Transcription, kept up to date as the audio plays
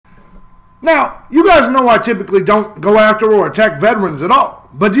Now, you guys know I typically don't go after or attack veterans at all.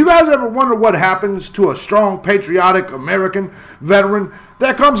 But do you guys ever wonder what happens to a strong, patriotic American veteran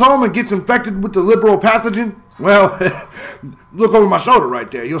that comes home and gets infected with the liberal pathogen? Well, look over my shoulder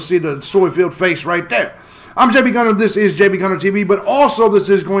right there. You'll see the soy-filled face right there. I'm JB Gunner, this is JB Gunner TV, but also this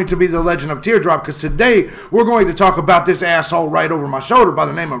is going to be the Legend of Teardrop, because today we're going to talk about this asshole right over my shoulder by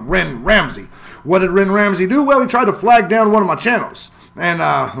the name of Ren Ramsey. What did Ren Ramsey do? Well, he tried to flag down one of my channels, and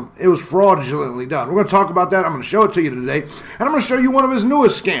it was fraudulently done. We're going to talk about that. I'm going to show it to you today, and I'm going to show you one of his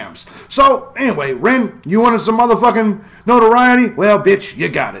newest scams. So, anyway, Ren, you wanted some motherfucking notoriety? Well, bitch, you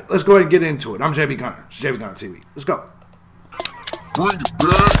got it. Let's go ahead and get into it. I'm JB Gunner. It's JB Gunner TV. Let's go. Bring it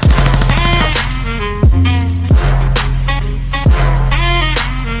back.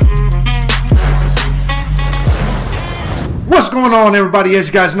 What's going on, everybody? As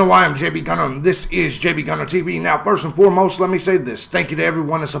you guys know, I am JB Gunner, and this is JB Gunner TV. Now, first and foremost, let me say this. Thank you to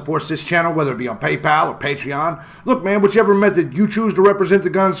everyone that supports this channel, whether it be on PayPal or Patreon. Look, man, whichever method you choose to represent the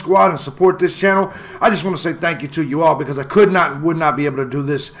Gun Squad and support this channel, I just want to say thank you to you all, because I could not and would not be able to do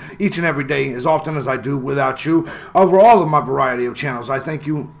this each and every day as often as I do without you. Over all of my variety of channels, I thank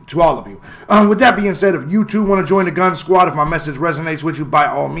you to all of you. With that being said, if you too want to join the Gun Squad, if my message resonates with you, by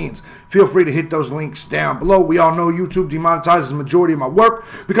all means, feel free to hit those links down below. We all know YouTube demonetizes the majority of my work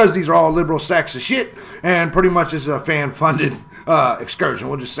because these are all liberal sacks of shit, and pretty much it's a fan-funded excursion.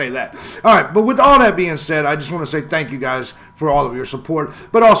 We'll just say that. All right, but with all that being said, I just want to say thank you guys for all of your support.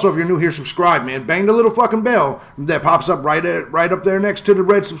 But also, if you're new here, subscribe, man. Bang the little fucking bell that pops up right up there next to the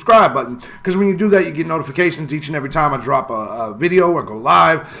red subscribe button, because when you do that, you get notifications each and every time I drop a video or go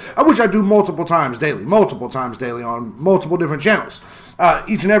live, which I do multiple times daily on multiple different channels.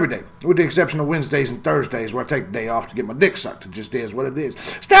 Each and every day, with the exception of Wednesdays and Thursdays, where I take the day off to get my dick sucked. It just is what it is.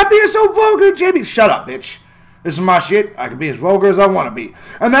 Stop being so vulgar, Jimmy. Shut up, bitch. This is my shit. I can be as vulgar as I want to be.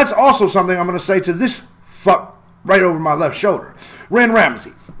 And that's also something I'm going to say to this fuck right over my left shoulder, Ren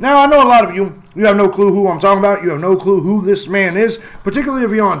Ramsey. Now, I know a lot of you have no clue who I'm talking about. You have no clue who this man is, particularly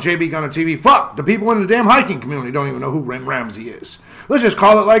if you're on JB Gunner TV. Fuck, the people in the damn hiking community don't even know who Ren Ramsey is. Let's just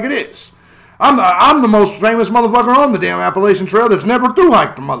call it like it is. I'm the most famous motherfucker on the damn Appalachian Trail that's never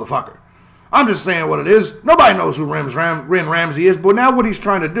thru-hiked a motherfucker. I'm just saying what it is. Nobody knows who Ren Ramsey is, but now what he's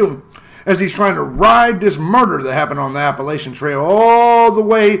trying to do is he's trying to ride this murder that happened on the Appalachian Trail all the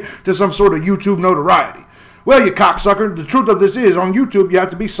way to some sort of YouTube notoriety. Well, you cocksucker, the truth of this is, on YouTube, you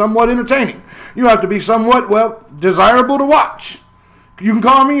have to be somewhat entertaining. You have to be somewhat, well, desirable to watch. You can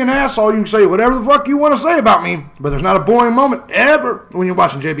call me an asshole, you can say whatever the fuck you want to say about me, but there's not a boring moment ever when you're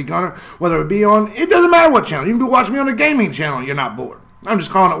watching JB Gunner, whether it be on, it doesn't matter what channel. You can be watching me on a gaming channel and you're not bored. I'm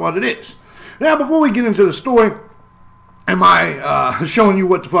just calling it what it is. Now, before we get into the story, am I showing you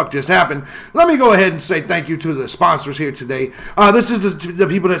what the fuck just happened? Let me go ahead and say thank you to the sponsors here today. This is the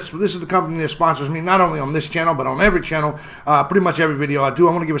people this is the company that sponsors me, not only on this channel but on every channel. Pretty much every video I do.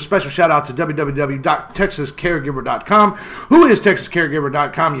 I want to give a special shout out to www.texascaregiver.com. Who is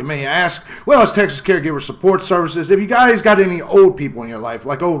texascaregiver.com, you may ask? Well, it's Texas Caregiver Support Services. If you guys got any old people in your life,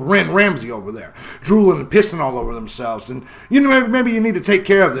 like old Ren Ramsey over there, drooling and pissing all over themselves, and you know maybe you need to take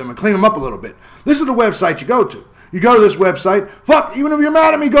care of them and clean them up a little bit, this is the website you go to. You go to this website. Fuck, even if you're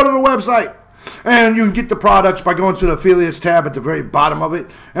mad at me, go to the website. And you can get the products by going to the affiliates tab at the very bottom of it.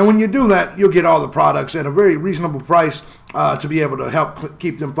 And when you do that, you'll get all the products at a very reasonable price to be able to help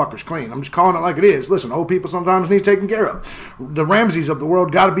keep them fuckers clean. I'm just calling it like it is. Listen, old people sometimes need taken care of. The Ramseys of the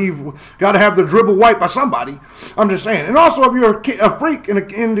world gotta have their dribble wiped by somebody. I'm just saying. And also, if you're a freak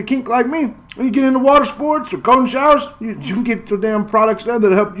in the kink like me, when you get into water sports or cold showers, you can get the damn products there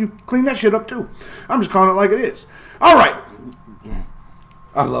that help you clean that shit up too. I'm just calling it like it is. All right.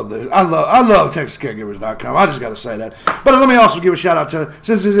 I love this. I love TexasCaregivers.com. I just got to say that. But let me also give a shout out to,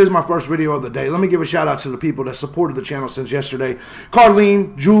 since this is my first video of the day, let me give a shout out to the people that supported the channel since yesterday.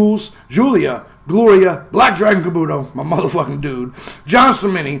 Carlene, Jules, Julia, Gloria, Black Dragon Kabuto, my motherfucking dude, John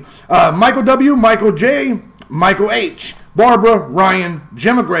Samini, Michael W, Michael J, Michael H, Barbara, Ryan,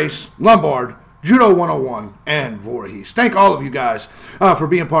 Gemma Grace, Lombard, Judo 101, and Voorhees. Thank all of you guys for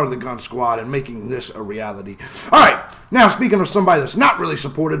being part of the Gun Squad and making this a reality. All right, now speaking of somebody that's not really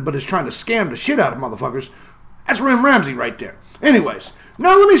supported but is trying to scam the shit out of motherfuckers, that's Ren Ramsey right there. Anyways,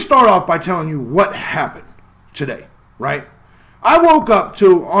 now let me start off by telling you what happened today, right? I woke up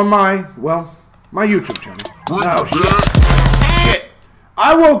to, on my YouTube channel. Oh, shit.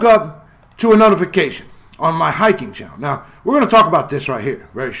 I woke up to a notification on my hiking channel. Now, we're going to talk about this right here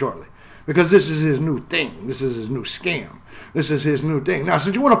very shortly, because this is his new thing. This is his new scam. This is his new thing. Now,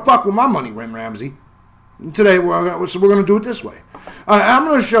 since you want to fuck with my money, Ren Ramsey, today we're going to do it this way. I'm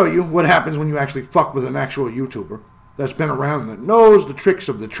going to show you what happens when you actually fuck with an actual YouTuber that's been around that knows the tricks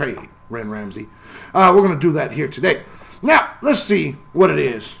of the trade, Ren Ramsey. We're going to do that here today. Now, let's see what it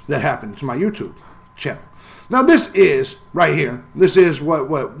is that happened to my YouTube channel. Now, this is, right here, this is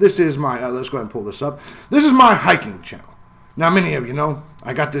this is my, let's go ahead and pull this up. This is my hiking channel. Now, many of you know,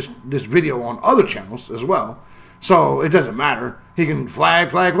 I got this video on other channels as well, so it doesn't matter. He can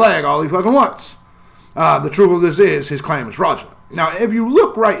flag all he fucking wants. The truth of this is, his claim is fraudulent. Now, if you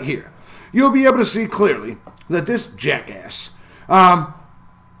look right here, you'll be able to see clearly that this jackass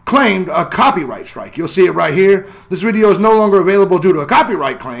claimed a copyright strike. You'll see it right here. This video is no longer available due to a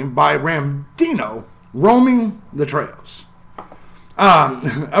copyright claim by Ramdino roaming the trails.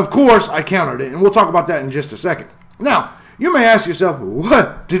 Of course, I countered it, and we'll talk about that in just a second. Now, you may ask yourself,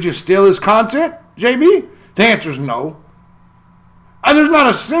 what? Did you steal his content, JB? The answer is no. There's not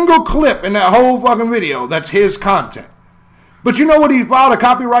a single clip in that whole fucking video that's his content. But you know what he filed a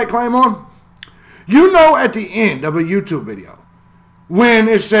copyright claim on? You know at the end of a YouTube video, when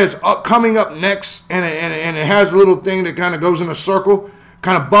it says coming up next, and it has a little thing that kind of goes in a circle,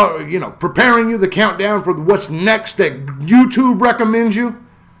 kind of, you know, preparing you the countdown for what's next that YouTube recommends you?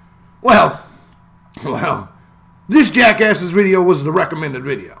 Well, this jackass's video was the recommended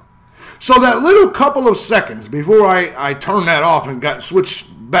video. So that little couple of seconds before I turned that off and got switched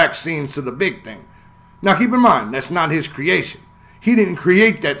back scenes to the big thing. Now keep in mind, that's not his creation. He didn't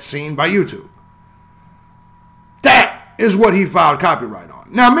create that scene by YouTube. That is what he filed copyright on.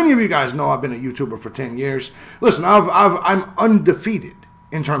 Now, many of you guys know I've been a YouTuber for 10 years. Listen, I'm undefeated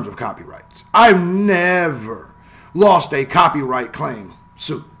in terms of copyrights. I've never lost a copyright claim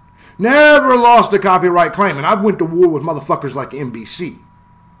suit. Never lost a copyright claim. And I've went to war with motherfuckers like NBC.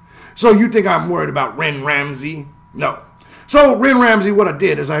 So you think I'm worried about Ren Ramsey? No. So Ren Ramsey, what I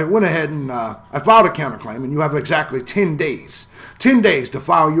did is I went ahead and I filed a counterclaim, and you have exactly 10 days. 10 days to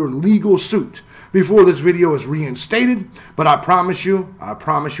file your legal suit before this video is reinstated. But I promise you,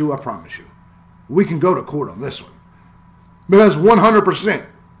 we can go to court on this one. Because 100%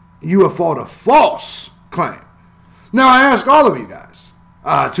 you have filed a false claim. Now I ask all of you guys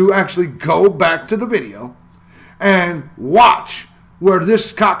to actually go back to the video and watch where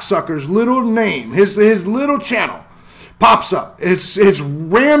this cocksucker's little name, his little channel, pops up. It's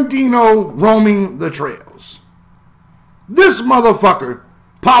Ramdino roaming the trails. This motherfucker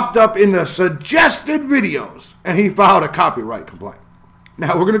popped up in the suggested videos, and he filed a copyright complaint.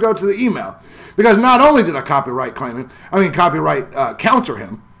 Now we're going to go to the email, because not only did I copyright counter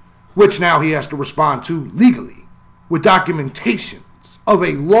him, which now he has to respond to legally with documentations of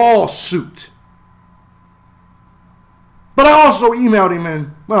a lawsuit. But I also emailed him,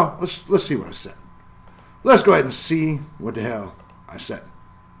 and well, let's see what I said. Let's go ahead and see what the hell I said.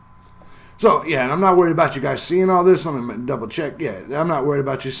 So, yeah, and I'm not worried about you guys seeing all this. I'm going to double check. Yeah, I'm not worried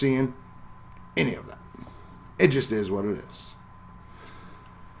about you seeing any of that. It just is what it is.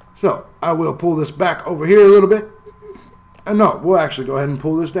 So, I will pull this back over here a little bit. And no, we'll actually go ahead and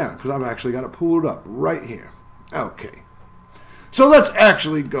pull this down, because I've actually got it pulled up right here. Okay. So, let's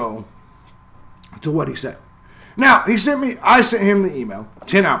actually go to what he said. Now, I sent him the email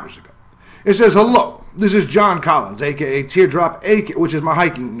 10 hours ago. It says, hello, this is John Collins, a.k.a. Teardrop, which is my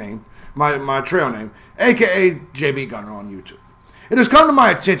hiking name, my trail name, a.k.a. JB Gunner on YouTube. It has come to my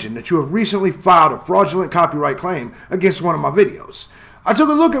attention that you have recently filed a fraudulent copyright claim against one of my videos. I took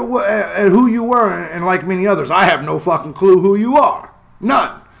a look at who you were, and like many others, I have no fucking clue who you are.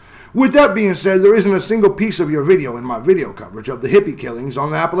 None. With that being said, there isn't a single piece of your video in my video coverage of the hippie killings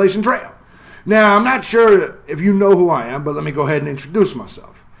on the Appalachian Trail. Now, I'm not sure if you know who I am, but let me go ahead and introduce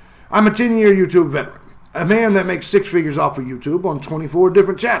myself. I'm a 10-year YouTube veteran, a man that makes 6 figures off of YouTube on 24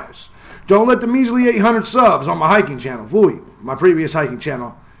 different channels. Don't let the measly 800 subs on my hiking channel fool you. My previous hiking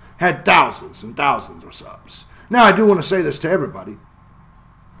channel had thousands and thousands of subs. Now, I do want to say this to everybody.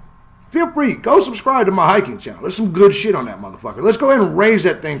 Feel free, go subscribe to my hiking channel. There's some good shit on that motherfucker. Let's go ahead and raise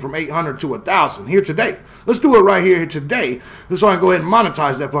that thing from 800 to 1,000 here today. Let's do it right here today, so I can go ahead and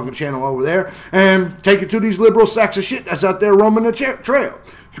monetize that fucking channel over there and take it to these liberal sacks of shit that's out there roaming the trail.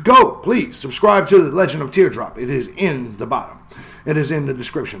 Go, please, subscribe to the Legend of Teardrop. It is in the bottom. It is in the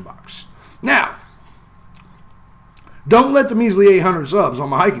description box. Now, don't let the measly 800 subs on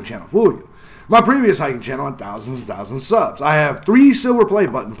my hiking channel fool you. My previous hiking channel had thousands and thousands of subs. I have 3 silver play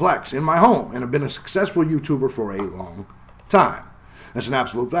button plaques in my home and have been a successful YouTuber for a long time. That's an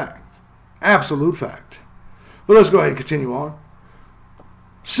absolute fact. Absolute fact. But let's go ahead and continue on.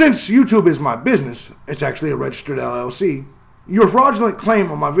 Since YouTube is my business, it's actually a registered LLC, your fraudulent claim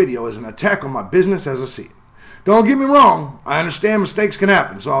on my video is an attack on my business as I see it. Don't get me wrong, I understand mistakes can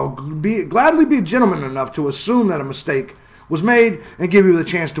happen, so I'll gladly be gentleman enough to assume that a mistake was made and give you the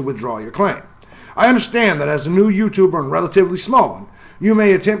chance to withdraw your claim. I understand that as a new YouTuber and relatively small one, you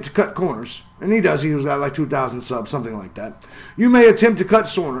may attempt to cut corners, and he does, he was at like 2,000 subs, something like that. You may attempt to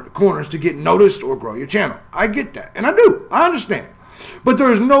cut corners to get noticed or grow your channel. I get that, and I do, I understand. But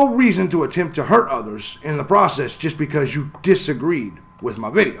there is no reason to attempt to hurt others in the process just because you disagreed with my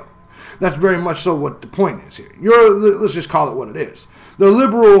video. That's very much so what the point is here. Let's just call it what it is. The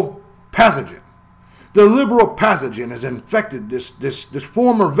liberal pathogen. The liberal pathogen has infected this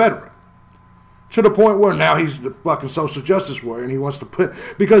former veteran to the point where now he's the fucking social justice warrior, and he wants to put,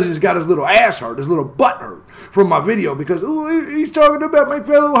 because he's got his little ass hurt, his little butt hurt from my video, because ooh, he's talking about my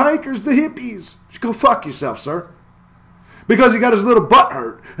fellow hikers, the hippies. Just go fuck yourself, sir. Because he got his little butt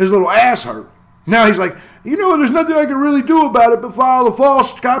hurt, his little ass hurt. Now he's like, you know, there's nothing I can really do about it but file a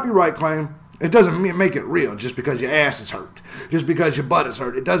false copyright claim. It doesn't make it real just because your ass is hurt, just because your butt is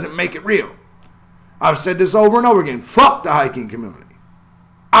hurt. It doesn't make it real. I've said this over and over again. Fuck the hiking community.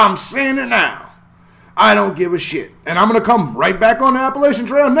 I'm saying it now. I don't give a shit. And I'm going to come right back on the Appalachian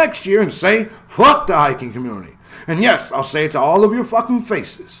Trail next year and say, fuck the hiking community. And yes, I'll say it to all of your fucking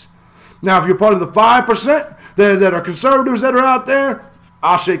faces. Now, if you're part of the 5% that are conservatives that are out there,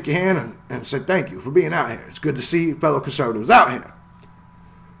 I'll shake your hand and say thank you for being out here. It's good to see fellow conservatives out here.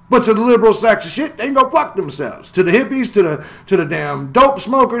 But to the liberal sacks of shit, they can go fuck themselves. To the hippies, to the damn dope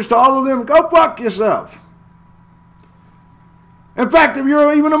smokers, to all of them, go fuck yourself. In fact, if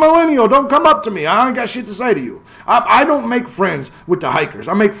you're even a millennial, don't come up to me. I ain't got shit to say to you. I don't make friends with the hikers.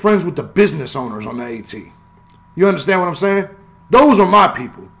 I make friends with the business owners on the AT. You understand what I'm saying? Those are my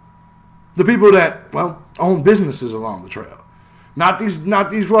people. The people that, well, own businesses along the trail. Not these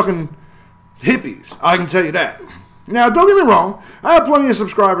fucking hippies. I can tell you that. Now, don't get me wrong. I have plenty of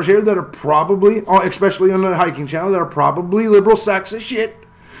subscribers here that are probably, especially on the hiking channel, that are probably liberal sacks of shit.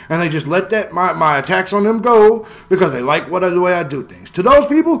 And they just let that my attacks on them go because they like the way I do things. To those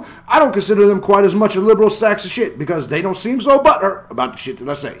people, I don't consider them quite as much a liberal sacks of shit because they don't seem so butthurt about the shit that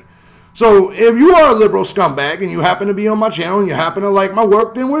I say. So if you are a liberal scumbag and you happen to be on my channel and you happen to like my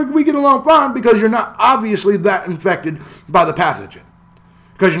work, then we get along fine because you're not obviously that infected by the pathogen.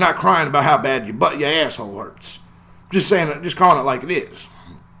 Because you're not crying about how bad your asshole hurts. Just saying it, just calling it like it is.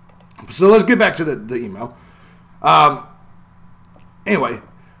 So let's get back to the email. Anyway,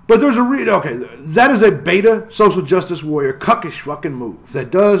 but there's that is a beta social justice warrior cuckish fucking move that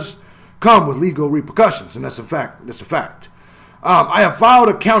does come with legal repercussions, and that's a fact. That's a fact. I have filed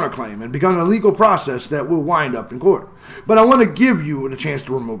a counterclaim and begun a legal process that will wind up in court. But I want to give you the chance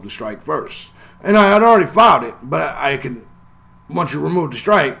to remove the strike first. And I had already filed it, but I can, once you remove the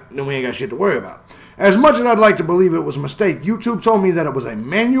strike, then we ain't got shit to worry about. As much as I'd like to believe it was a mistake, YouTube told me that it was a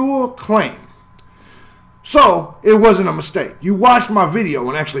manual claim. So, it wasn't a mistake. You watched my video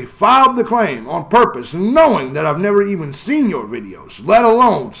and actually filed the claim on purpose, knowing that I've never even seen your videos, let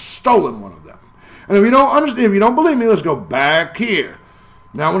alone stolen one of them. And if you don't understand, if you don't believe me, let's go back here.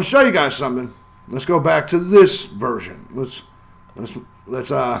 Now I want to show you guys something. Let's go back to this version. Let's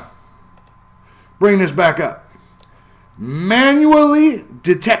bring this back up. Manually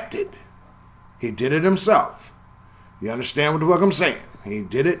detected. He did it himself. You understand what the fuck I'm saying? He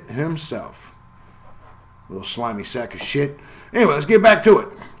did it himself. Little slimy sack of shit. Anyway, let's get back to it.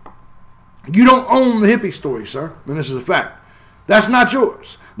 You don't own the hippie story, sir. And this is a fact. That's not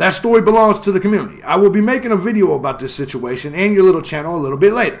yours. That story belongs to the community. I will be making a video about this situation and your little channel a little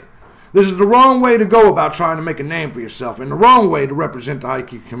bit later. This is the wrong way to go about trying to make a name for yourself and the wrong way to represent the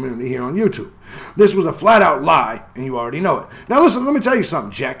hiking community here on YouTube. This was a flat-out lie, and you already know it. Now listen, let me tell you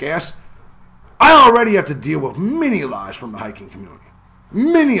something, jackass. I already have to deal with many lies from the hiking community.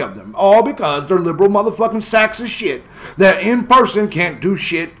 Many of them. All because they're liberal motherfucking sacks of shit that in person can't do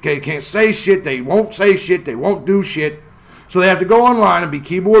shit, can't say shit, they won't say shit, they won't do shit. So they have to go online and be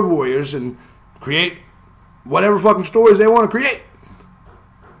keyboard warriors and create whatever fucking stories they want to create.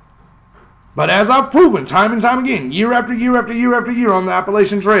 But as I've proven time and time again, year after year after year after year on the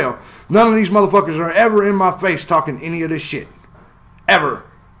Appalachian Trail, none of these motherfuckers are ever in my face talking any of this shit. Ever.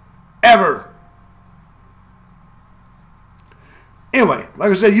 Ever. Anyway,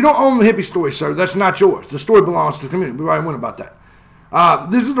 like I said, you don't own the hippie story, sir. That's not yours. The story belongs to the community. We already went about that.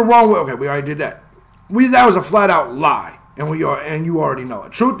 This is the wrong way. Okay, we already did that. That was a flat-out lie. And you already know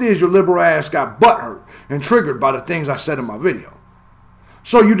it. Truth is, your liberal ass got butthurt and triggered by the things I said in my video.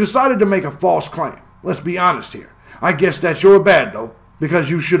 So you decided to make a false claim. Let's be honest here. I guess that's your bad, though, because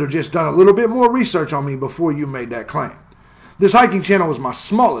you should have just done a little bit more research on me before you made that claim. This hiking channel was my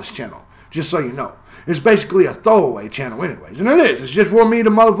smallest channel, just so you know. It's basically a throwaway channel anyways. And it is. It's just for me to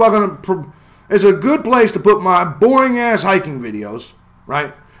motherfucking... It's a good place to put my boring-ass hiking videos,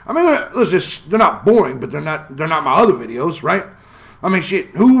 right? I mean, they're not boring, but they're not my other videos, right? I mean, shit,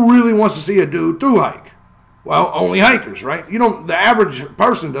 who really wants to see a dude through hike? Well, only hikers, right? You don't. The average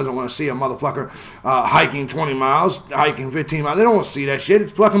person doesn't want to see a motherfucker hiking 20 miles, hiking 15 miles. They don't want to see that shit.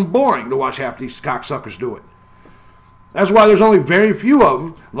 It's fucking boring to watch half these cocksuckers do it. That's why there's only very few of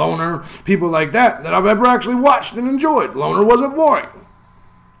them, Loner, people like that I've ever actually watched and enjoyed. Loner wasn't boring.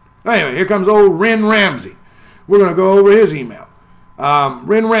 Anyway, here comes old Ren Ramsey. We're going to go over his email.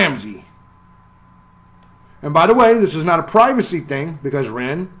 Ren Ramsey. And by the way, this is not a privacy thing because,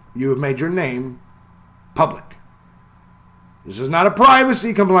 Ren, you have made your name public. This is not a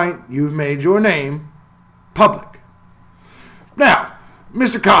privacy complaint. You've made your name public. Now,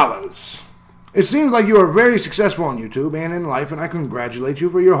 Mr. Collins, it seems like you are very successful on YouTube and in life, and I congratulate you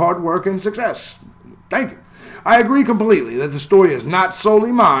for your hard work and success. Thank you. I agree completely that the story is not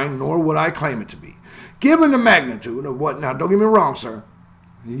solely mine, nor would I claim it to be. Given the magnitude of what, now don't get me wrong, sir,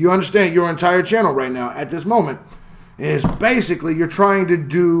 you understand your entire channel right now at this moment is basically you're trying to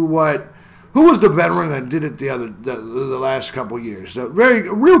do what, who was the veteran that did it the last couple years? A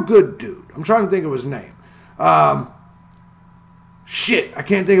real good dude. I'm trying to think of his name. Shit, I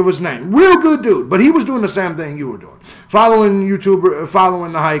can't think of his name. Real good dude, but he was doing the same thing you were doing. Following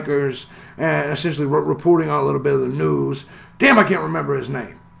the hikers, and essentially reporting on a little bit of the news. Damn, I can't remember his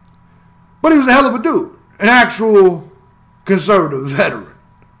name. But he was a hell of a dude. An actual conservative veteran.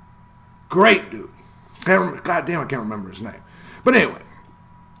 Great dude. God damn, I can't remember his name. But anyway,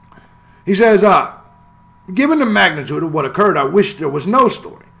 he says, given the magnitude of what occurred, I wish there was no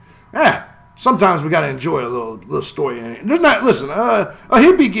story. Sometimes we got to enjoy a little story. There's not, listen, a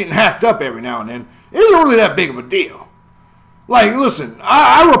hippie getting hacked up every now and then isn't really that big of a deal. Like, listen,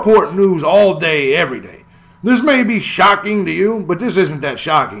 I report news all day, every day. This may be shocking to you, but this isn't that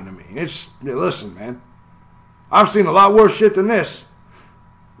shocking to me. Listen, man, I've seen a lot worse shit than this.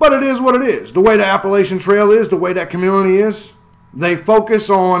 But it is what it is. The way the Appalachian Trail is, the way that community is, they focus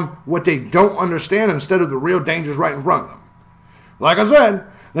on what they don't understand instead of the real dangers right in front of them. Like I said,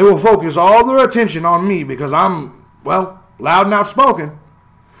 they will focus all their attention on me because I'm, well, loud and outspoken.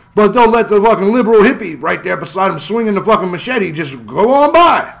 But they'll let the fucking liberal hippie right there beside him swinging the fucking machete just go on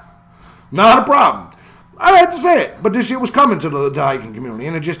by. Not a problem. I had to say it, but this shit was coming to the hiking community,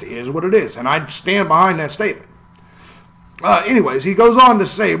 and it just is what it is. And I stand behind that statement. Anyways, he goes on to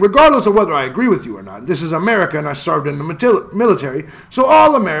say, regardless of whether I agree with you or not, this is America and I served in the military, so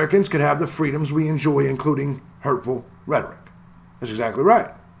all Americans could have the freedoms we enjoy, including hurtful rhetoric. That's exactly right.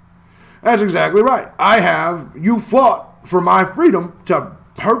 That's exactly right. You fought for my freedom to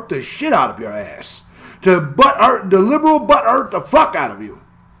hurt the shit out of your ass. To the liberal butt hurt the fuck out of you.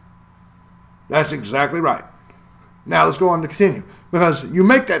 That's exactly right. Now let's go on to continue. Because you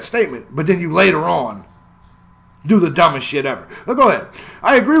make that statement, but then you later on do the dumbest shit ever. Now go ahead.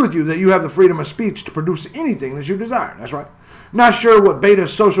 I agree with you that you have the freedom of speech to produce anything that you desire. That's right. Not sure what beta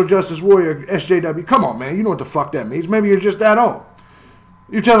social justice warrior SJW. Come on, man. You know what the fuck that means. Maybe you're just that old.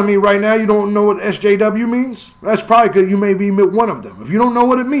 You're telling me right now you don't know what SJW means? That's probably because you may be one of them. If you don't know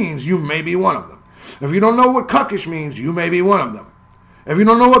what it means, you may be one of them. If you don't know what cuckish means, you may be one of them. If you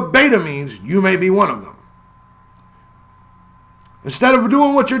don't know what beta means, you may be one of them. Instead of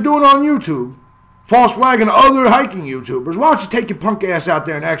doing what you're doing on YouTube, false flagging other hiking YouTubers, why don't you take your punk ass out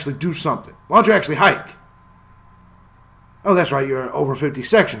there and actually do something? Why don't you actually hike? Oh, that's right, you're an over 50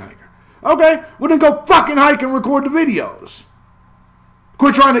 section hiker. Okay, well then go fucking hike and record the videos.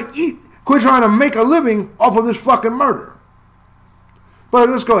 Quit trying to make a living off of this fucking murder. But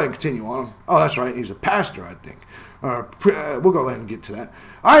let's go ahead and continue on. Oh, that's right, he's a pastor, I think. We'll go ahead and get to that.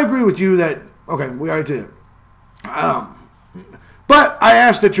 I agree with you that, okay, we already did it. But I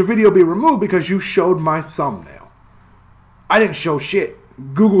asked that your video be removed because you showed my thumbnail. I didn't show shit.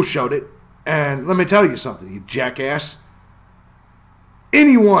 Google showed it. And let me tell you something, you jackass.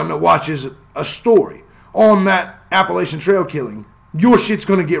 Anyone that watches a story on that Appalachian Trail killing, your shit's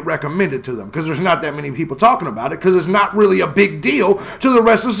going to get recommended to them because there's not that many people talking about it because it's not really a big deal to the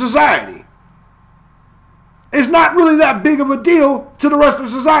rest of society. It's not really that big of a deal to the rest of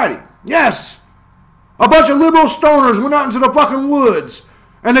society. Yes. A bunch of liberal stoners went out into the fucking woods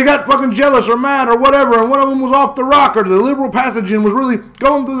and they got fucking jealous or mad or whatever, and one of them was off the rocker. The liberal pathogen was really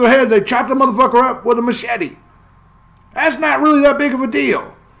going through their head. They chopped the motherfucker up with a machete. That's not really that big of a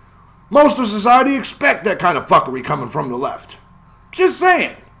deal. Most of society expect that kind of fuckery coming from the left. Just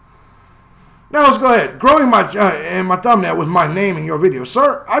saying. Now let's go ahead. Growing my thumbnail with my name in your video.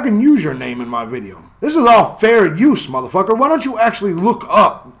 Sir, I can use your name in my video. This is all fair use, motherfucker. Why don't you actually look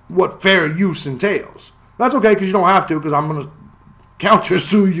up what fair use entails? That's okay, because you don't have to, because I'm going to counter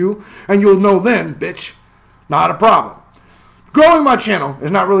sue you, and you'll know then, bitch. Not a problem. Growing my channel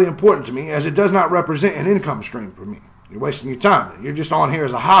is not really important to me, as it does not represent an income stream for me. You're wasting your time. You're just on here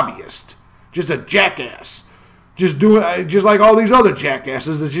as a hobbyist. Just a jackass. Just like all these other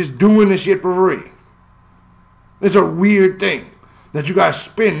jackasses that's just doing this shit for free. It's a weird thing that you guys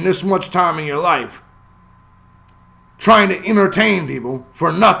spend this much time in your life trying to entertain people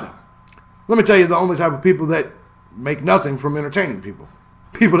for nothing. Let me tell you the only type of people that make nothing from entertaining people.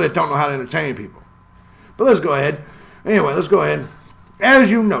 People that don't know how to entertain people. But let's go ahead. Anyway, let's go ahead. As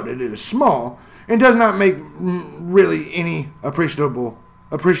you noted, it is small and does not make really any appreciable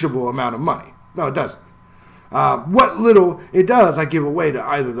amount of money. No, it doesn't. What little it does, I give away to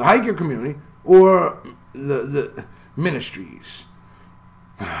either the hiker community or the ministries.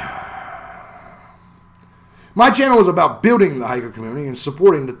 My channel is about building the hiker community and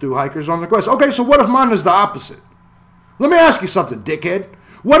supporting the thru hikers on the quest. Okay, so what if mine is the opposite? Let me ask you something, dickhead.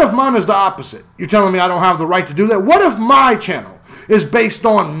 What if mine is the opposite? You're telling me I don't have the right to do that? What if my channel is based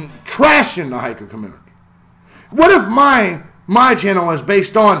on trashing the hiker community? What if my channel is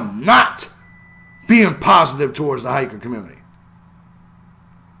based on not being positive towards the hiker community?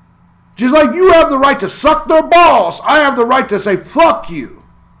 Just like you have the right to suck their balls, I have the right to say, fuck you.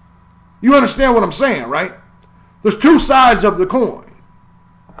 You understand what I'm saying, right? There's two sides of the coin.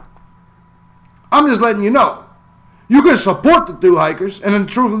 I'm just letting you know. You can support the thru hikers, and the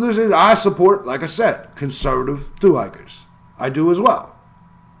truth of this is I support, like I said, conservative thru hikers. I do as well.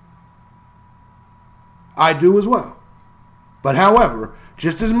 I do as well. But however,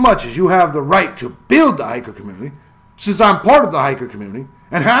 just as much as you have the right to build the hiker community, since I'm part of the hiker community,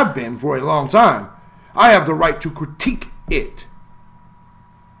 and have been for a long time, I have the right to critique it.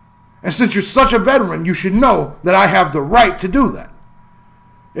 And since you're such a veteran, you should know that I have the right to do that.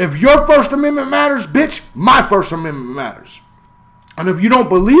 If your First Amendment matters, bitch, my First Amendment matters. And if you don't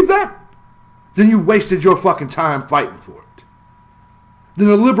believe that, then you wasted your fucking time fighting for it. Then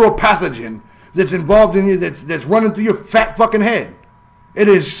the liberal pathogen that's involved in you, that's running through your fat fucking head, it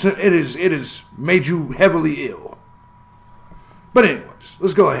is made you heavily ill. But anyways,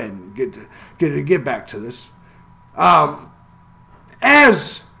 let's go ahead and get back to this.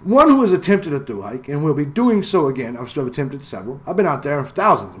 As one who has attempted a thru hike and will be doing so again, I've still attempted several. I've been out there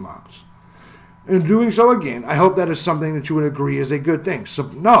thousands of miles. And doing so again, I hope that is something that you would agree is a good thing. So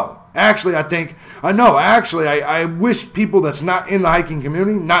no, actually, I wish people that's not in the hiking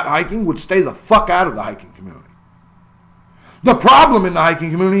community, not hiking, would stay the fuck out of the hiking community. The problem in the hiking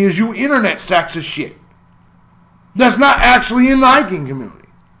community is you internet sacks of shit. That's not actually in the hiking community.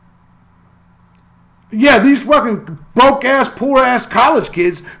 Yeah, these fucking broke-ass, poor-ass college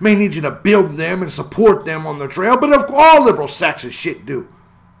kids may need you to build them and support them on the trail, but of course all liberal sacks of shit do.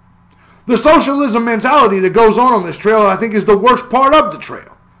 The socialism mentality that goes on this trail, I think, is the worst part of the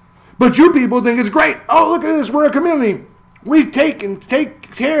trail. But you people think it's great. Oh, look at this, we're a community. We take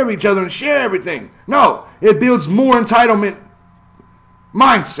care of each other and share everything. No, it builds more entitlement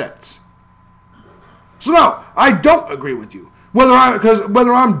mindsets. So no, I don't agree with you. Whether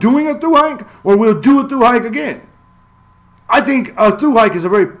I'm doing a thru hike or we'll do a thru hike again. I think a thru hike is a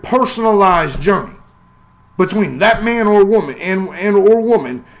very personalized journey between that man or woman or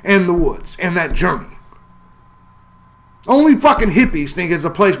woman and the woods and that journey. Only fucking hippies think it's a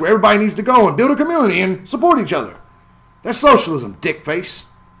place where everybody needs to go and build a community and support each other. That's socialism, dickface.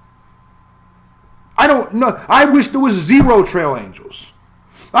 I don't know. I wish there was zero trail angels.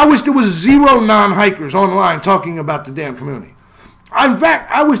 I wish there was zero non-hikers online talking about the damn community. In fact,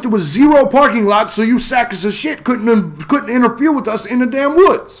 I wish there was zero parking lots so you sackers of shit couldn't interfere with us in the damn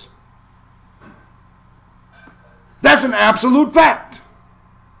woods. That's an absolute fact.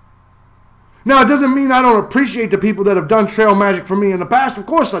 Now, it doesn't mean I don't appreciate the people that have done trail magic for me in the past. Of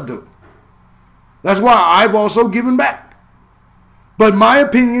course I do. That's why I've also given back. But my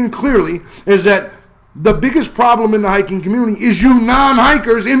opinion clearly is that the biggest problem in the hiking community is you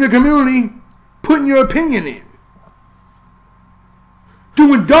non-hikers in the community putting your opinion in.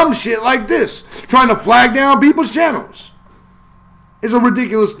 Doing dumb shit like this. Trying to flag down people's channels. It's a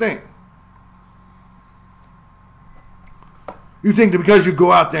ridiculous thing. You think that because you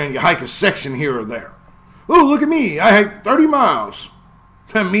go out there and you hike a section here or there. Oh, look at me. I hiked 30 miles.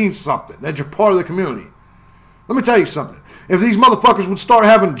 That means something. That you're part of the community. Let me tell you something. If these motherfuckers would start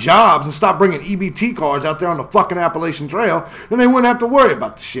having jobs and stop bringing EBT cards out there on the fucking Appalachian Trail, then they wouldn't have to worry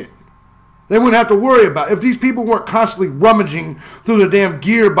about the shit. They wouldn't have to worry about if these people weren't constantly rummaging through the damn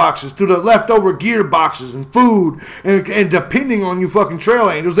gear boxes, through the leftover gear boxes and food, and depending on you fucking trail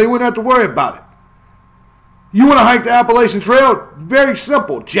angels, they wouldn't have to worry about it. You want to hike the Appalachian Trail? Very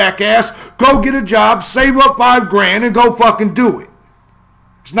simple, jackass. Go get a job, save up $5,000, and go fucking do it.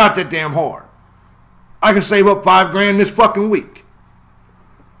 It's not that damn hard. I can save up $5,000 this fucking week.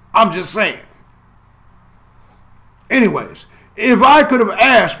 I'm just saying. Anyways, if I could have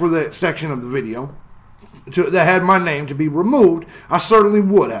asked for that section of the video that had my name to be removed, I certainly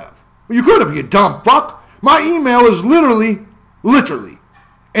would have. You could have, you dumb fuck. My email is literally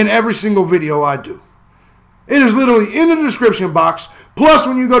in every single video I do. It is literally in the description box. Plus,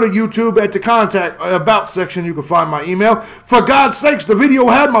 when you go to YouTube at the contact about section, you can find my email. For God's sakes, the video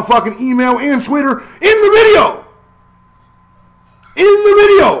had my fucking email and Twitter in the video. In the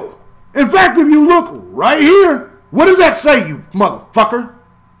video. In fact, if you look right here, what does that say, you motherfucker?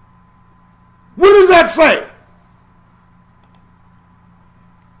 What does that say?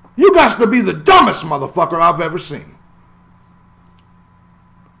 You got to be the dumbest motherfucker I've ever seen.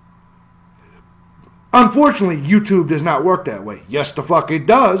 Unfortunately, YouTube does not work that way. Yes, the fuck it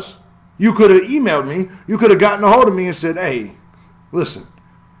does. You could have emailed me. You could have gotten a hold of me and said, hey, listen,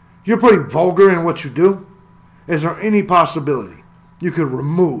 you're pretty vulgar in what you do. Is there any possibility you could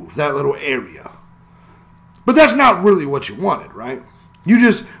remove that little area? But that's not really what you wanted, right? You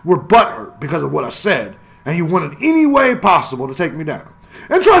just were butthurt because of what I said, and you wanted any way possible to take me down.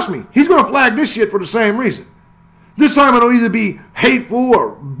 And trust me, he's going to flag this shit for the same reason. This time it'll either be hateful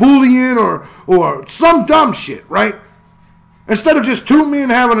or bullying or some dumb shit, right? Instead of just two men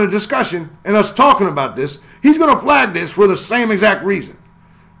having a discussion and us talking about this, he's going to flag this for the same exact reason.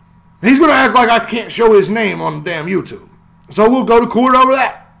 He's going to act like I can't show his name on the damn YouTube. So we'll go to court over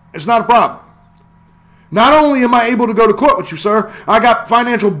that. It's not a problem. Not only am I able to go to court with you, sir, I got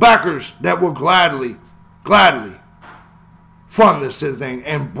financial backers that will gladly fund this thing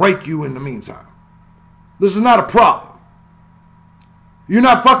and break you in the meantime. This is not a problem. You're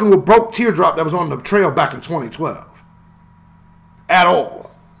not fucking with Broke Teardrop that was on the trail back in 2012. At all.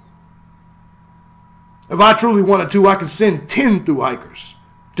 If I truly wanted to, I could send 10 through hikers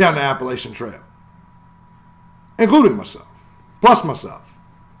down the Appalachian Trail. Including myself. Plus myself.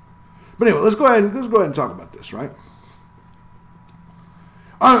 But anyway, let's go ahead and talk about this, right?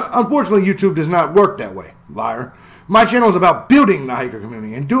 Unfortunately, YouTube does not work that way, liar. My channel is about building the hiker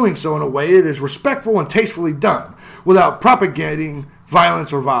community and doing so in a way that is respectful and tastefully done without propagating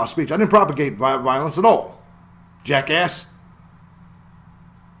violence or vile speech. I didn't propagate violence at all, jackass.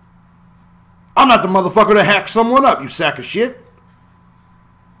 I'm not the motherfucker that hacked someone up, you sack of shit.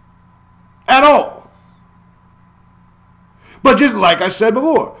 At all. But just like I said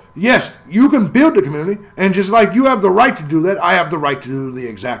before, yes, you can build the community, and just like you have the right to do that, I have the right to do the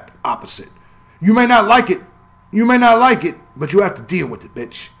exact opposite. You may not like it. You may not like it, but you have to deal with it,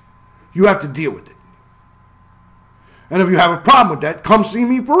 bitch. You have to deal with it. And if you have a problem with that, come see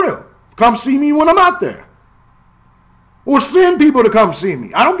me for real. Come see me when I'm out there. Or send people to come see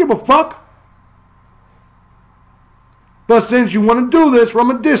me. I don't give a fuck. But since you want to do this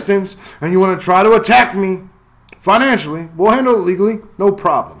from a distance, and you want to try to attack me financially, we'll handle it legally. No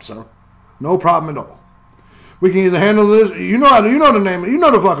problem, sir. No problem at all. We can either handle this, you know the name, you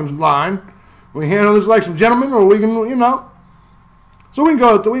know the fucking line. We handle this like some gentlemen, or we can, you know. So we can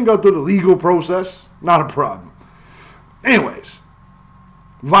go through the legal process. Not a problem. Anyways,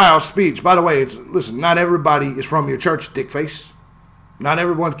 vile speech. By the way, listen, not everybody is from your church, dickface. Not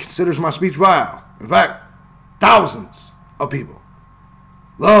everyone considers my speech vile. In fact, thousands of people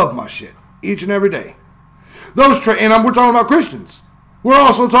love my shit each and every day. We're talking about Christians. We're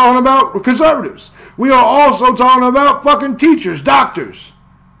also talking about conservatives. We are also talking about fucking teachers, doctors.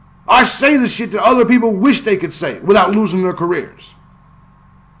 I say the shit that other people wish they could say without losing their careers.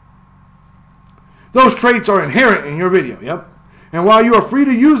 Those traits are inherent in your video, yep. And while you are free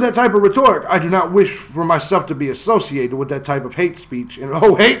to use that type of rhetoric, I do not wish for myself to be associated with that type of hate speech. And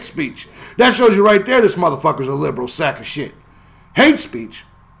hate speech. That shows you right there this motherfucker's a liberal sack of shit. Hate speech?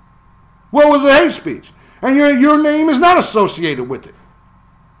 What was a hate speech? And your name is not associated with it.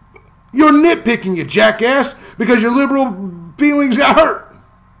 You're nitpicking, you jackass, because your liberal feelings got hurt.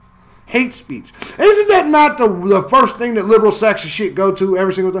 Hate speech. Isn't that not the first thing that liberal sacks of shit go to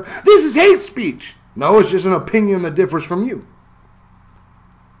every single time? This is hate speech. No, it's just an opinion that differs from you.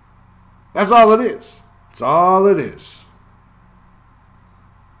 That's all it is. That's all it is.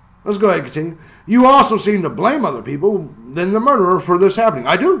 Let's go ahead and continue. You also seem to blame other people than the murderer for this happening.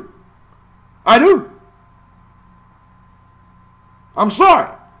 I do. I do. I'm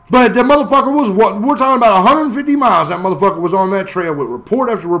sorry. But the motherfucker was, we're talking about 150 miles. That motherfucker was on that trail with report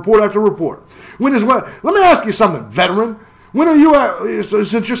after report after report. Let me ask you something, veteran. When are you at,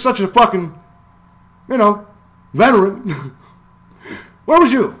 since you're such a fucking, veteran, where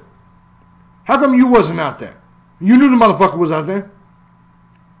was you? How come you wasn't out there? You knew the motherfucker was out there.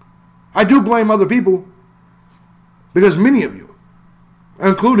 I do blame other people because many of you,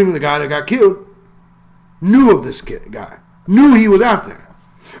 including the guy that got killed, knew of this guy. Knew he was out there.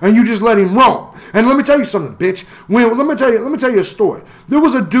 And you just let him roam. And let me tell you something, bitch. Let me tell you a story. There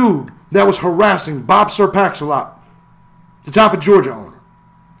was a dude that was harassing Bob Serpax-a-lot, the top of Georgia owner.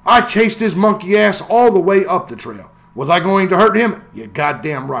 I chased his monkey ass all the way up the trail. Was I going to hurt him? You're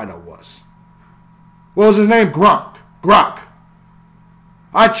goddamn right I was. What was his name? Grok.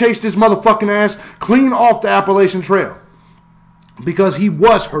 I chased his motherfucking ass clean off the Appalachian Trail because he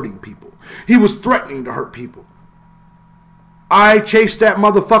was hurting people. He was threatening to hurt people. I chased that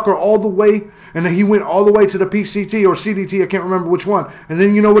motherfucker all the way, and then he went all the way to the PCT or CDT, I can't remember which one. And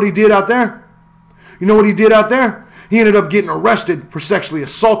then you know what he did out there? You know what he did out there? He ended up getting arrested for sexually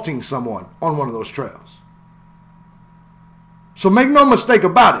assaulting someone on one of those trails. So make no mistake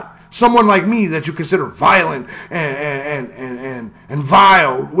about it. Someone like me that you consider violent and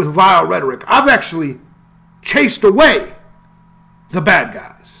vile, with vile rhetoric, I've actually chased away the bad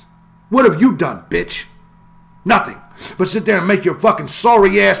guys. What have you done, bitch? Nothing. But sit there and make your fucking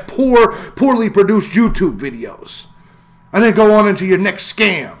sorry-ass, poorly produced YouTube videos. And then go on into your next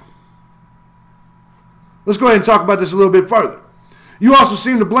scam. Let's go ahead and talk about this a little bit further. You also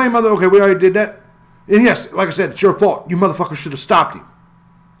seem to blame other... Okay, we already did that. And yes, like I said, it's your fault. You motherfuckers should have stopped him.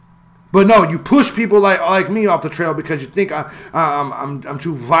 But no, you push people like me off the trail because you think I'm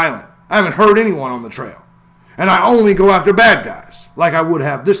too violent. I haven't hurt anyone on the trail. And I only go after bad guys, like I would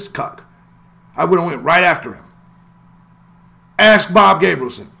have this cuck. I would have went right after him. Ask Bob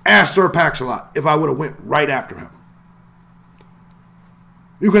Gabrielson. Ask Serpax-a-lot if I would have went right after him.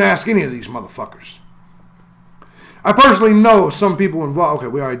 You can ask any of these motherfuckers. I personally know some people involved. Okay,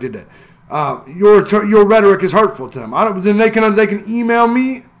 we already did that. Your rhetoric is hurtful to them. Then they can email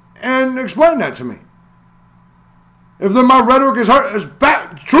me and explain that to me. If then my rhetoric is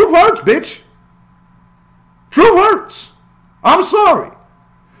bad, truth hurts, bitch. Truth hurts. I'm sorry.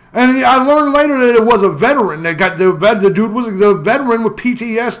 And I learned later that it was a veteran that got the dude was the veteran with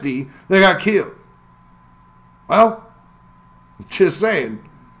PTSD that got killed. Well, just saying.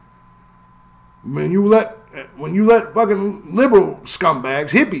 When you let fucking liberal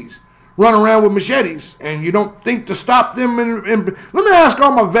scumbags, hippies, run around with machetes, and you don't think to stop them. Let me ask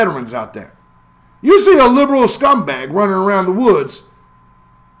all my veterans out there. You see a liberal scumbag running around the woods,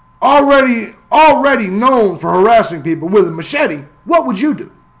 already known for harassing people with a machete, what would you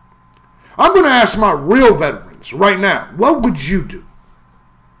do? I'm going to ask my real veterans right now, what would you do?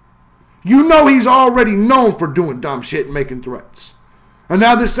 You know he's already known for doing dumb shit and making threats. And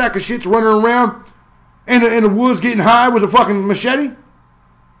now this sack of shit's running around in the woods getting high with a fucking machete?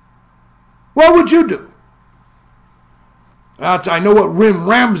 What would you do? I know what Rim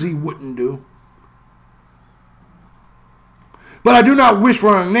Ramsey wouldn't do. But I do not wish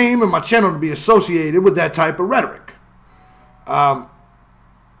for a name and my channel to be associated with that type of rhetoric.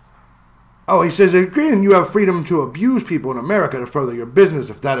 He says, again, you have freedom to abuse people in America to further your business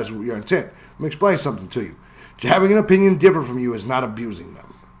if that is your intent. Let me explain something to you. Having an opinion different from you is not abusing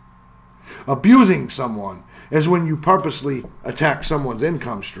them. Abusing someone is when you purposely attack someone's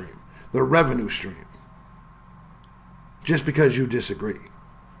income stream, their revenue stream, just because you disagree.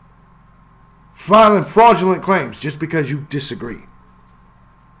 Filing fraudulent claims just because you disagree.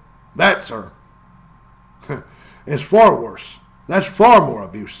 That, sir, is far worse. That's far more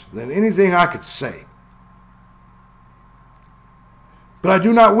abuse than anything I could say. But I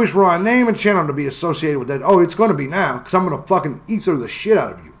do not wish for my name and channel to be associated with that. Oh, it's going to be now, because I'm going to fucking ether the shit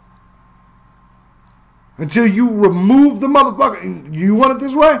out of you. Until you remove the motherfucker. You want it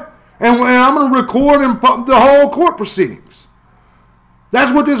this way? And I'm going to record and pump the whole court proceedings.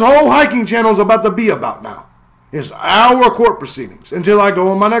 That's what this whole hiking channel is about to be about now. It's our court proceedings until I go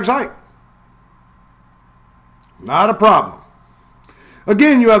on my next hike. Not a problem.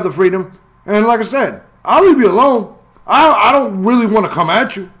 Again, you have the freedom. And like I said, I'll leave you alone. I don't really want to come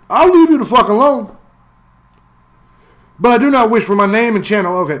at you. I'll leave you the fuck alone. But I do not wish for my name and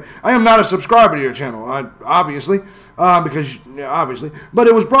channel. Okay, I am not a subscriber to your channel, obviously, but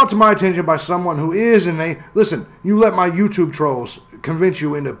it was brought to my attention by someone who is, and listen, you let my YouTube trolls convince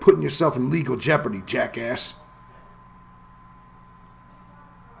you into putting yourself in legal jeopardy, jackass.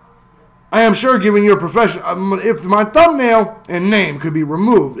 I am sure giving your profession, if my thumbnail and name could be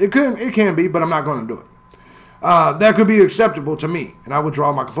removed, it can be, but I'm not going to do it. That could be acceptable to me, and I would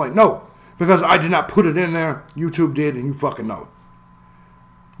draw my complaint. No, because I did not put it in there. YouTube did, and you fucking know it.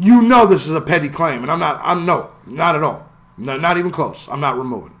 You know this is a petty claim, and no, not at all. Not even close. I'm not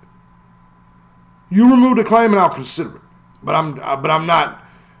removing it. You remove the claim, and I'll consider it. But I'm not,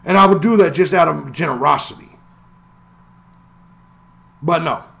 and I would do that just out of generosity. But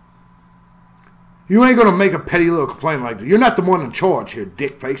no. You ain't gonna make a petty little complaint like that. You're not the one in charge here,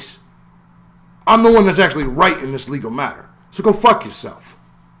 dick face. I'm the one that's actually right in this legal matter. So go fuck yourself.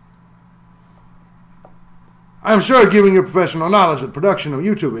 I'm sure given your professional knowledge of production of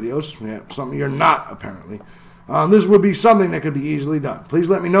YouTube videos, yeah, something you're not apparently, this would be something that could be easily done. Please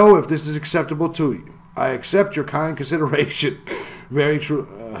let me know if this is acceptable to you. I accept your kind consideration. Very true.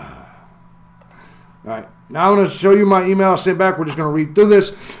 Alright, now I'm going to show you my email I sent back. We're just going to read through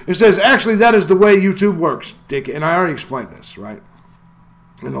this. It says, actually, that is the way YouTube works, Dick. And I already explained this, right?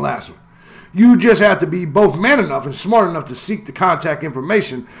 In the last one. You just have to be both man enough and smart enough to seek the contact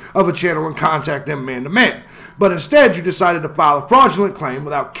information of a channel and contact them man to man. But instead, you decided to file a fraudulent claim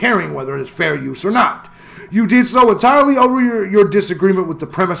without caring whether it is fair use or not. You did so entirely over your disagreement with the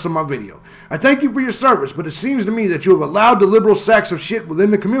premise of my video. I thank you for your service, but it seems to me that you have allowed the liberal sacks of shit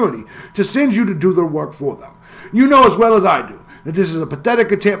within the community to send you to do their work for them. You know as well as I do that this is a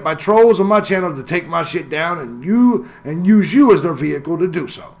pathetic attempt by trolls on my channel to take my shit down and use you as their vehicle to do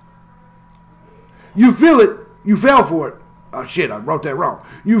so. You feel it, you fell for it. Oh shit, I wrote that wrong.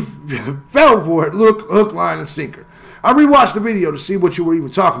 You fell for it, hook, line, and sinker. I rewatched the video to see what you were even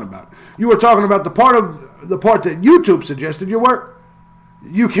talking about. You were talking about the part that YouTube suggested your work.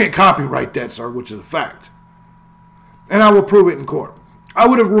 You can't copyright that, sir, which is a fact. And I will prove it in court. I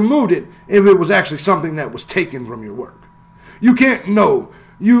would have removed it if it was actually something that was taken from your work. You can't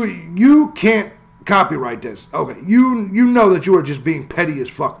you can't copyright this. Okay, you know that you are just being petty as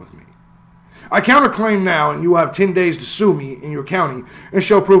fuck with me. I counterclaim now, and you will have 10 days to sue me in your county and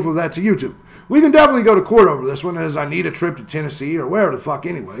show proof of that to YouTube. We can definitely go to court over this one, as I need a trip to Tennessee or wherever the fuck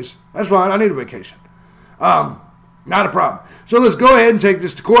anyways. That's fine. I need a vacation. Not a problem. So let's go ahead and take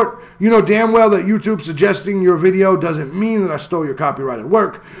this to court. You know damn well that YouTube suggesting your video doesn't mean that I stole your copyrighted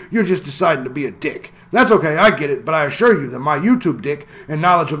work. You're just deciding to be a dick. That's okay. I get it. But I assure you that my YouTube dick and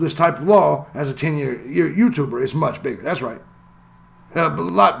knowledge of this type of law as a 10-year YouTuber is much bigger. That's right. A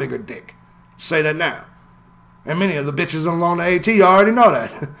lot bigger dick. Say that now. And many of the bitches on the AT already know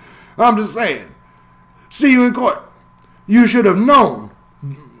that. I'm just saying. See you in court. You should have known.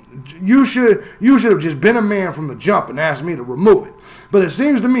 You should have just been a man from the jump and asked me to remove it. But it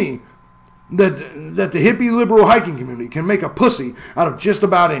seems to me that the hippie liberal hiking community can make a pussy out of just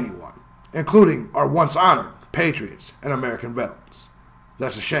about anyone, including our once honored patriots and American veterans.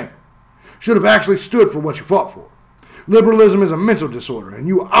 That's a shame. Should have actually stood for what you fought for. Liberalism is a mental disorder, and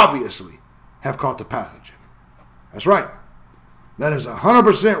you obviously have caught the pathogen. That's right. That is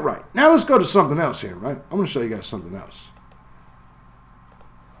 100% right. Now let's go to something else here, right? I'm going to show you guys something else.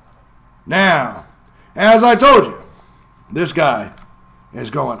 Now, as I told you, this guy is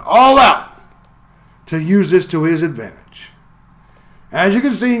going all out to use this to his advantage. As you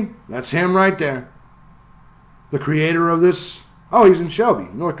can see, that's him right there. The creator of this. Oh, he's in Shelby,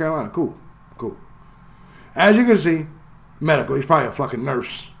 North Carolina. Cool. Cool. As you can see, medical. He's probably a fucking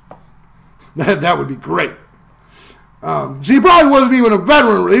nurse. That would be great. See, he probably wasn't even a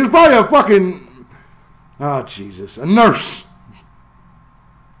veteran. He was probably a fucking... Oh, Jesus. A nurse.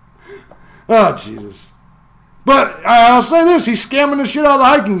 Oh, Jesus. But I'll say this. He's scamming the shit out of the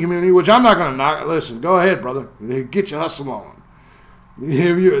hiking community, which I'm not going to knock. Listen, go ahead, brother. Get your hustle on.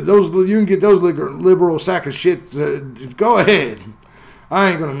 You can get those liberal sack of shit. Go ahead. I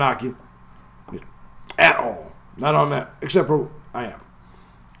ain't going to knock you. At all. Not on that. Except for I am.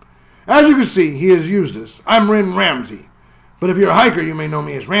 As you can see, he has used this. I'm Ren Ramsey. But if you're a hiker, you may know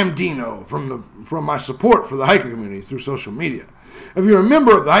me as Ramdino from my support for the hiker community through social media. If you're a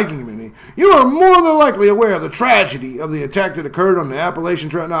member of the hiking community, you are more than likely aware of the tragedy of the attack that occurred on the Appalachian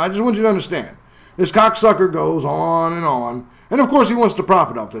Trail. Now, I just want you to understand, this cocksucker goes on, and of course he wants to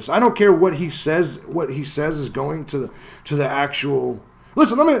profit off this. I don't care what he says. What he says is going to the actual.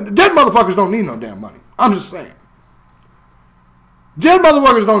 Listen, dead motherfuckers don't need no damn money. I'm just saying. Dead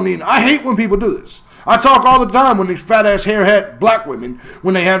motherfuckers don't need. I hate when people do this. I talk all the time when these fat ass hair hat black women,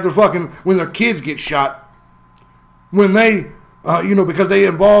 when they have when their kids get shot, when they, because they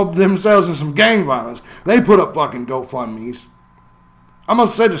involved themselves in some gang violence, they put up fucking GoFundMes. I'm gonna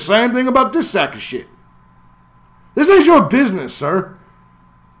say the same thing about this sack of shit. This ain't your business, sir.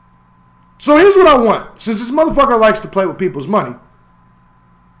 So here's what I want. Since this motherfucker likes to play with people's money,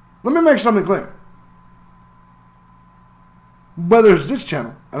 let me make something clear. Whether it's this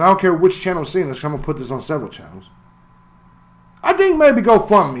channel, and I don't care which channel is seeing this, I'm going to put this on several channels. I think maybe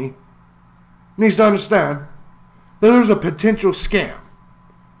GoFundMe needs to understand that there's a potential scam.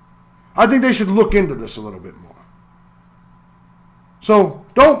 I think they should look into this a little bit more. So,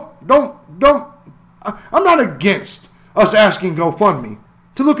 I'm not against us asking GoFundMe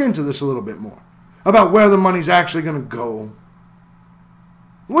to look into this a little bit more. About where the money's actually going to go.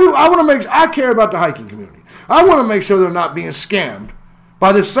 I care about the hiking community. I want to make sure they're not being scammed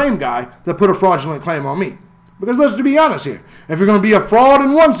by this same guy that put a fraudulent claim on me. Because let's be honest here. If you're going to be a fraud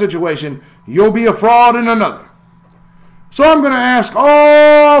in one situation, you'll be a fraud in another. So I'm going to ask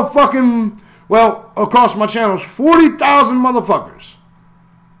all fucking, well, across my channels, 40,000 motherfuckers.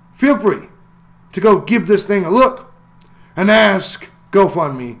 Feel free to go give this thing a look and ask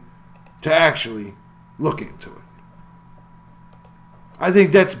GoFundMe to actually look into it. I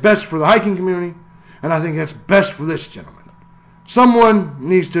think that's best for the hiking community, and I think that's best for this gentleman. Someone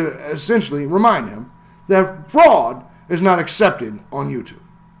needs to essentially remind him that fraud is not accepted on YouTube.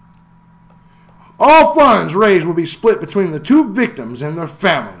 All funds raised will be split between the two victims and their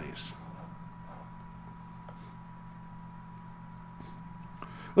families.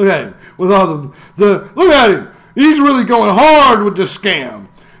 Look at him with all the look at him. He's really going hard with the scam.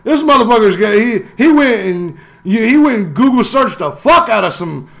 This motherfucker's got he went and Google searched the fuck out of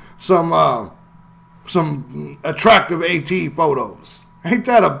some attractive AT photos. Ain't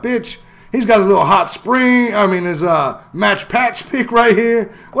that a bitch? He's got his little hot spring. I mean his match patch pic right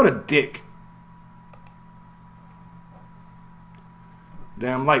here. What a dick.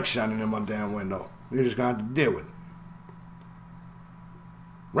 Damn light shining in my damn window. You're just gonna have to deal with it.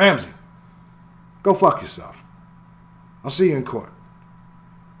 Ramsey, go fuck yourself. I'll see you in court.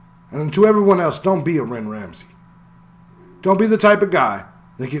 And to everyone else, don't be a Ren Ramsey. Don't be the type of guy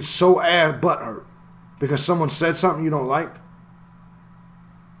that gets so butthurt because someone said something you don't like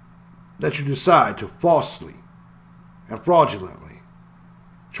that you decide to falsely and fraudulently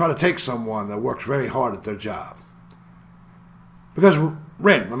try to take someone that worked very hard at their job. Because,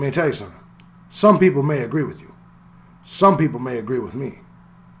 Ren, let me tell you something. Some people may agree with you. Some people may agree with me.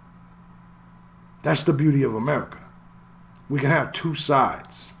 That's the beauty of America. We can have two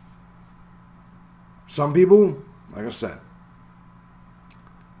sides. Some people, like I said.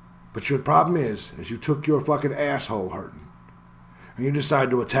 But your problem is you took your fucking asshole hurting and you decided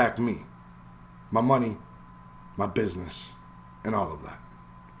to attack me, my money, my business, and all of that.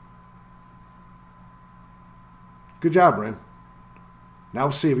 Good job, Ren. Now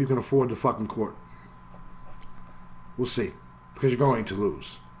we'll see if you can afford the fucking court. We'll see. Because you're going to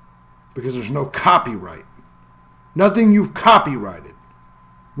lose. Because there's no copyright. Nothing you've copyrighted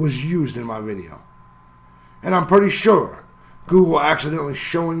was used in my video. And I'm pretty sure Google accidentally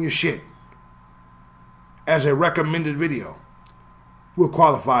showing you shit as a recommended video will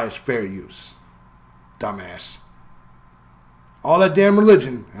qualify as fair use. Dumbass. All that damn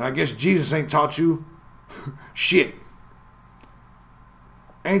religion, and I guess Jesus ain't taught you shit.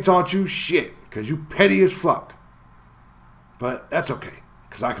 Ain't taught you shit, because you petty as fuck. But that's okay,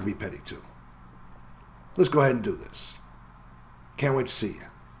 because I can be petty too. Let's go ahead and do this. Can't wait to see you.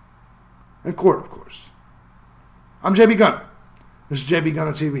 In court, of course. I'm JB Gunner. This is JB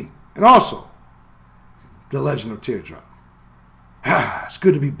Gunner TV. And also, the Legend of Teardrop. It's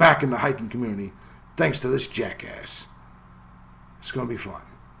good to be back in the hiking community, thanks to this jackass. It's going to be fun.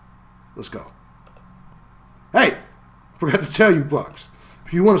 Let's go. Hey, forgot to tell you bucks.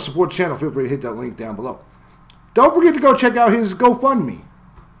 If you want to support the channel, feel free to hit that link down below. Don't forget to go check out his GoFundMe.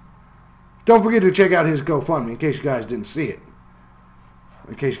 Don't forget to check out his GoFundMe in case you guys didn't see it.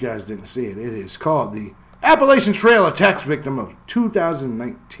 In case you guys didn't see it, it is called the Appalachian Trail Attacks Victim of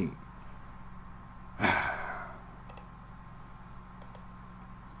 2019.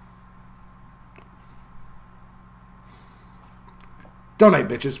 Donate,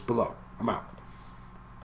 bitches, below. I'm out.